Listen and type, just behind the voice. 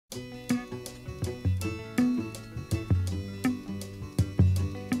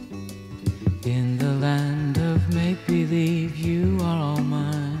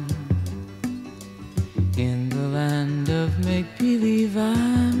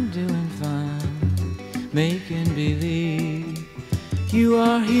making believe. You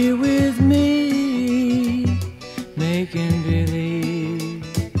are here with me, making believe.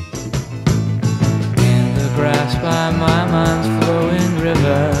 In the grass by my mind's flowing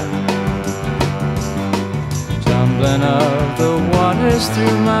river, tumbling of the waters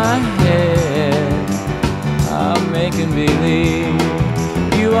through my head, I'm making believe.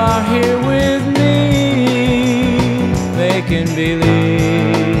 You are here with me, making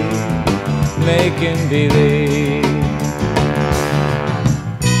believe, making believe.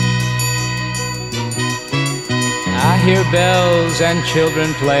 I hear bells and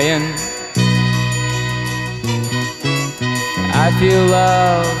children playing, I feel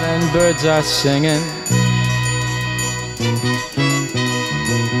love and birds are singing.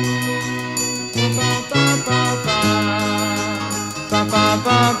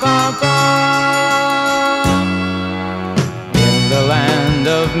 In the land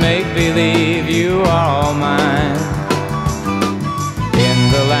of make-believe, you are all mine.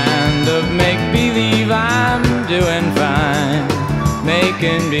 In the land of make-believe, I'm doing fine,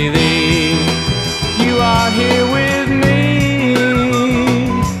 making believe. You are here with me,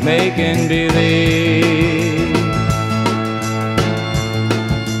 making believe.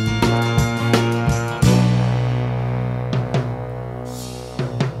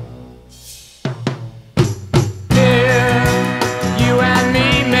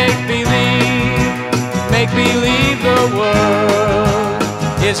 Make believe the world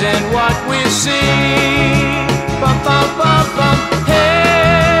isn't what we see. Bum, bum, bum, bum.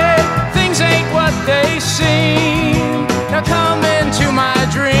 Hey, things ain't what they seem.